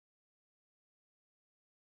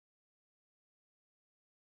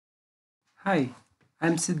Hi,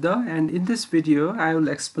 I'm Siddha, and in this video I will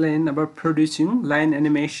explain about producing line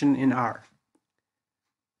animation in R.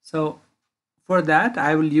 So for that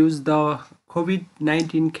I will use the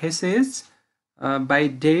COVID-19 cases by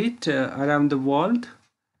date around the world,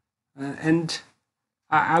 and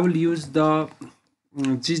I will use the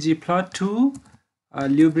ggplot2,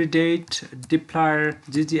 Lubridate, dplyr,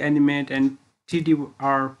 gganimate, and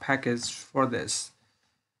tdr package for this.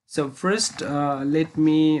 So first, let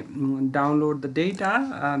me download the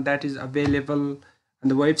data that is available on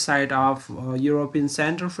the website of European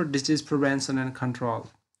Center for Disease Prevention and Control.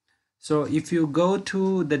 So if you go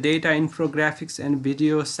to the data infographics and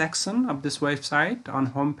video section of this website on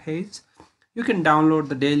homepage, you can download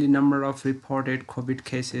the daily number of reported COVID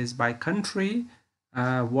cases by country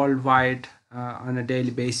worldwide on a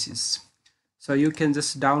daily basis. So you can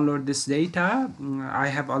just download this data. I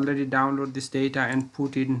have already downloaded this data and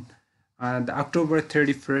put in the October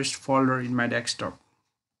 31st folder in my desktop.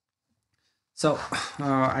 So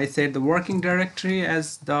I set the working directory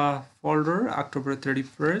as the folder October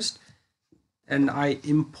 31st, and I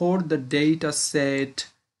import the data set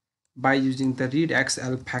by using the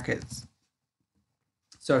readxl package.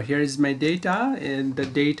 So here is my data, and the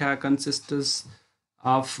data consists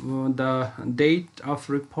of the date of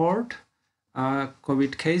report,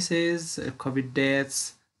 COVID cases, COVID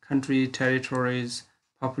deaths, country, territories,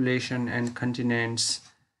 population, and continents,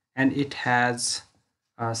 and it has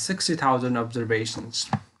 60,000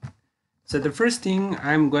 observations. So the first thing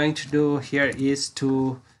I'm going to do here is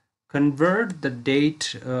to convert the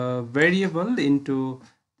date variable into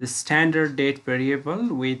the standard date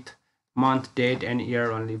variable with month, date, and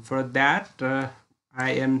year only. For that,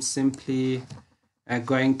 I am simply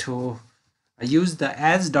going to use the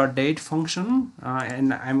as.date function,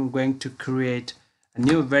 and I'm going to create a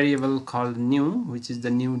new variable called new, which is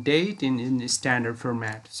the new date in standard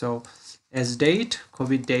format. So as date,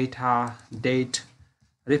 COVID data, date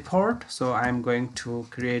report. So I'm going to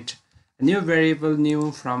create a new variable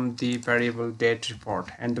new from the variable date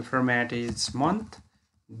report, and the format is month,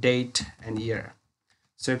 date, and year.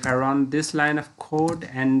 So if I run this line of code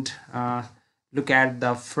and look at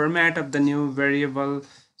the format of the new variable,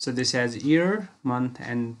 so this has year, month,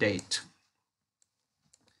 and date.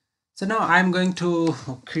 So now I'm going to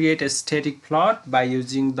create a static plot by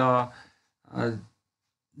using the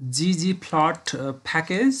ggplot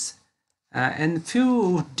package and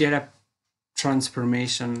few data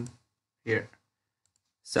transformation here.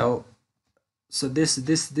 So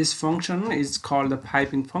this function is called the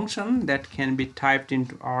piping function that can be typed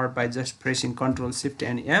into R by just pressing Ctrl Shift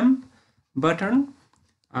and M button.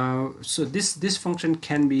 So this function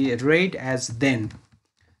can be read as then.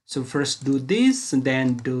 So first do this,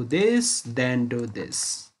 then do this, then do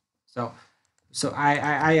this. So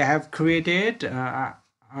I have created,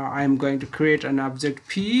 I'm going to create an object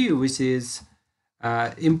P, which is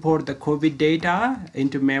import the COVID data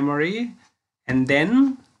into memory, and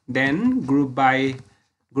then group by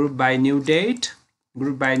new date,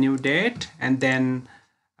 and then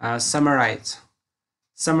summarize,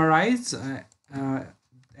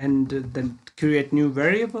 and then create new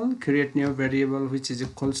variable, which is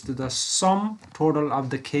equals to the sum total of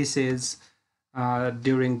the cases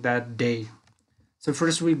during that day. So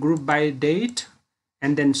first we group by date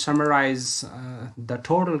and then summarize the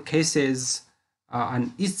total cases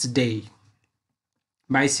on each day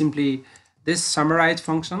by simply this summarize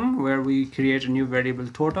function, where we create a new variable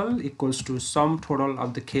total equals to sum total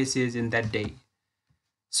of the cases in that day.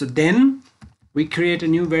 So then we create a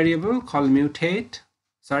new variable called mutate.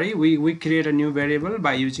 We create a new variable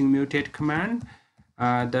by using mutate command.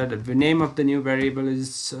 The name of the new variable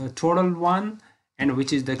is total1, and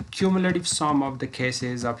which is the cumulative sum of the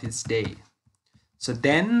cases of each day. So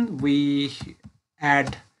then we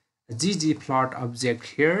add a ggplot object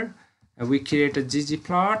here. We create a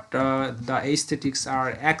ggplot. The aesthetics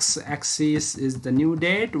are x-axis is the new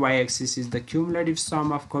date, y-axis is the cumulative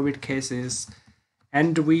sum of COVID cases,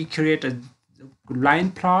 and we create a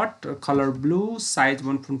line plot, color blue, size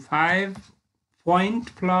 1.5,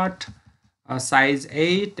 point plot, size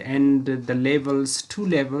 8, and the levels, 2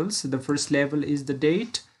 levels. The first level is the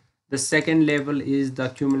date, the second level is the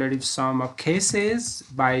cumulative sum of cases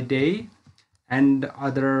by day, and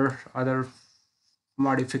other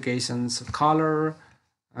modifications, color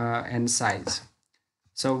and size.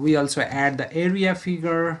 So we also add the area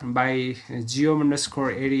figure by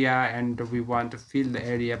geom_area, and we want to fill the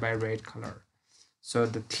area by red color. So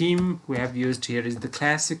the theme we have used here is the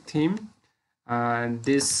classic theme.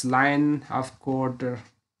 This line of code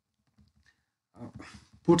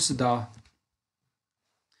puts the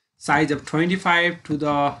size of 25 to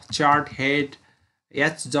the chart head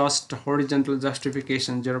It's just horizontal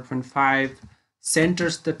justification 0.5,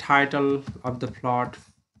 centers the title of the plot,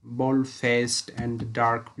 bold faced and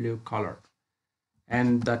dark blue color.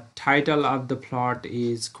 And the title of the plot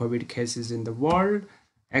is COVID cases in the world.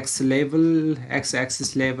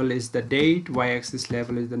 X-axis level is the date, Y-axis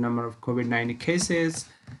level is the number of COVID-19 cases.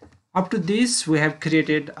 Up to this, we have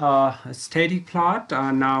created a static plot.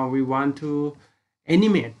 Now we want to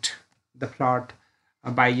animate the plot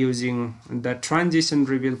by using the transition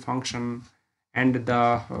reveal function, and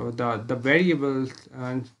the variable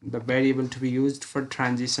to be used for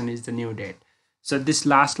transition is the new date. So this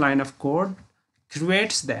last line of code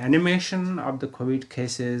creates the animation of the COVID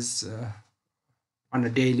cases on a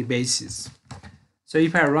daily basis. So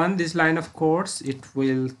if I run this line of code, it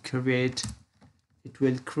will create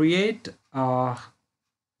a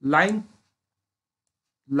line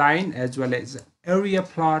as well as area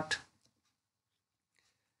plot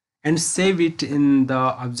and save it in the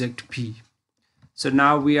object P. So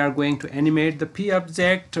now we are going to animate the P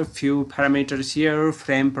object. A few parameters here: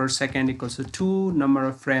 frame per second equals to 2, number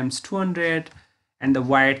of frames 200, and the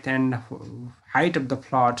width and height of the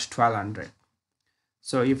plot 1200.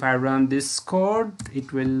 So if I run this code,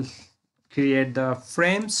 it will create the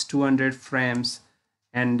frames, 200 frames,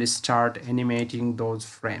 and start animating those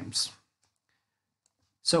frames.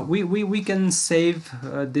 So we can save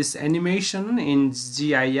this animation in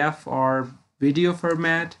GIF or video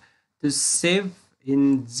format. To save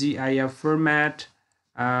in GIF format,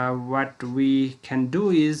 what we can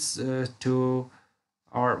do is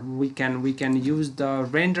we can use the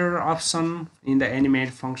render option in the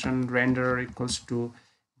animate function. Render equals to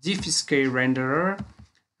GIF-scale renderer,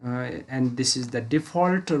 and this is the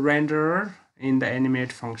default renderer in the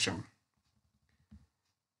animate function.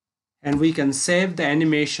 And we can save the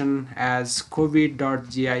animation as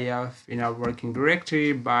covid.gif in our working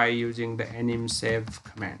directory by using the anim save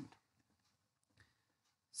command.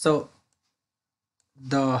 So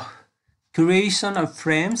the creation of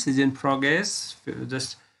frames is in progress.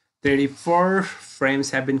 Just 34 frames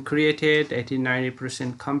have been created,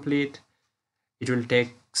 80-90% complete. It will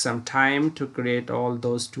take some time to create all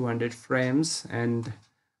those 200 frames, and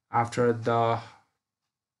after the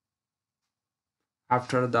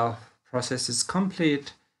process is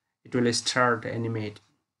complete, it will start animating.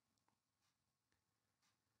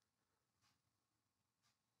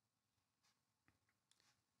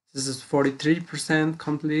 This is 43%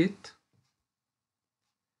 complete.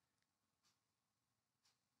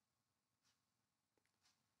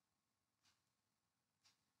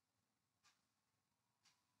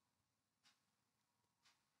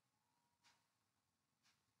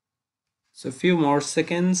 So a few more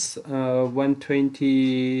seconds.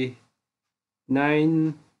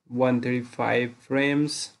 129, 135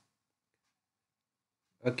 frames.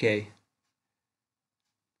 Okay.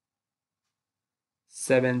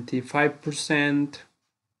 75%.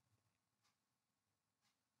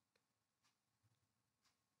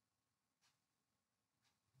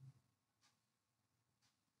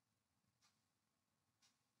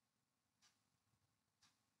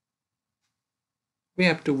 We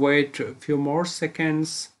have to wait a few more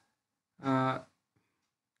seconds.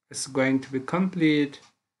 It's going to be complete.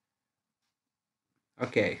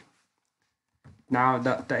 Okay. Now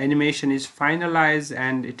the animation is finalized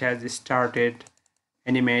and it has started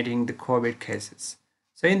animating the COVID cases.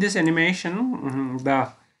 So in this animation,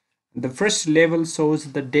 the first level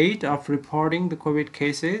shows the date of reporting the COVID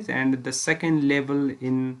cases, and the second level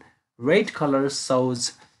in red color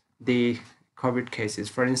shows the COVID cases.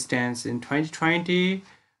 For instance, in 2020,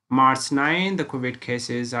 March 9, the COVID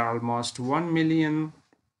cases are almost 1 million.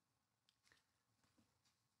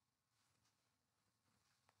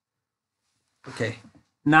 Okay,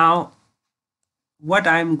 now what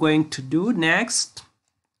I'm going to do next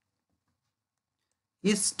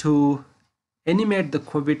is to animate the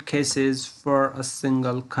COVID cases for a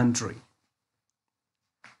single country.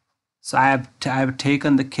 So I have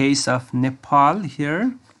taken the case of Nepal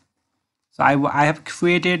here. So I have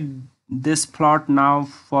created this plot now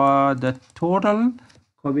for the total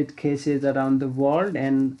COVID cases around the world,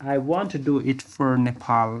 and I want to do it for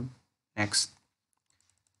Nepal next.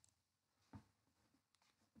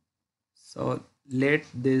 So let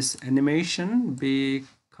this animation be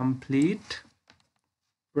complete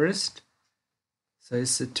first. So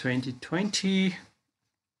it's a 2020.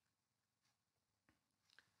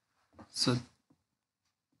 So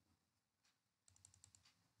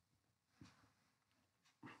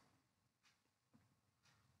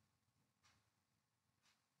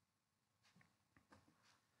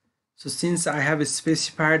since I have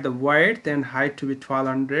specified the width and height to be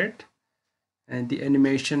 1200, and the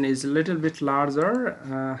animation is a little bit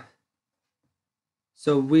larger,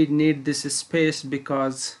 so we need this space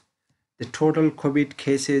because the total COVID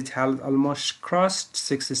cases have almost crossed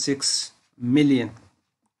 66 million.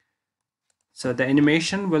 So the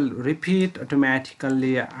animation will repeat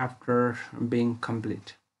automatically after being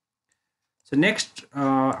complete. So next,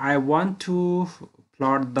 I want to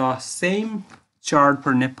plot the same chart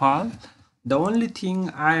for Nepal. The only thing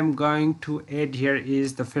I am going to add here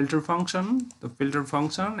is the filter function. The filter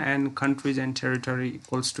function and countries and territory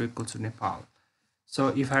equals to Nepal. So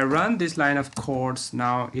if I run this line of codes,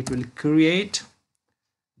 now it will create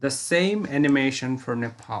the same animation for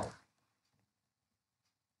Nepal.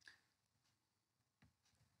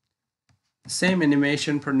 Same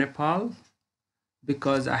animation for Nepal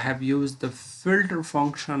because I have used the filter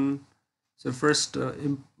function. So first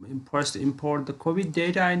import the COVID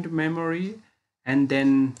data into memory and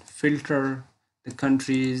then filter the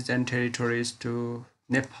countries and territories to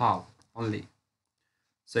Nepal only.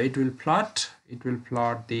 So it will plot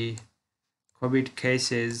the COVID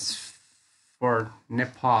cases for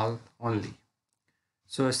Nepal only.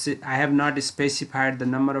 So I have not specified the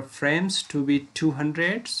number of frames to be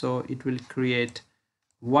 200, so it will create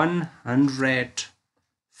 100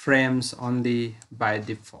 frames only by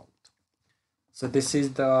default. So this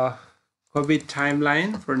is the COVID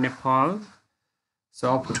timeline for Nepal.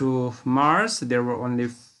 So up to March there were only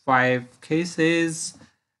 5 cases,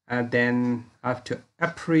 then up to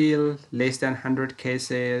April less than 100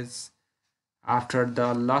 cases. After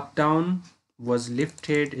the lockdown was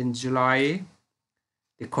lifted in July,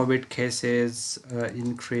 the COVID cases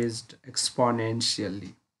increased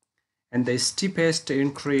exponentially, and the steepest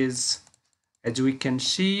increase, as we can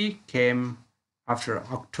see, came after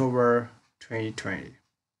October 2020.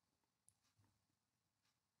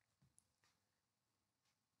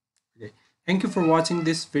 Okay. Thank you for watching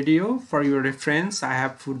this video. For your reference, I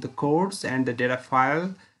have put the codes and the data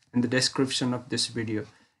file in the description of this video.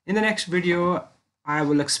 In the next video, I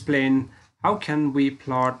will explain how can we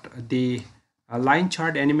plot the line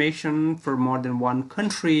chart animation for more than one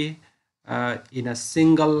country in a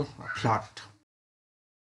single plot.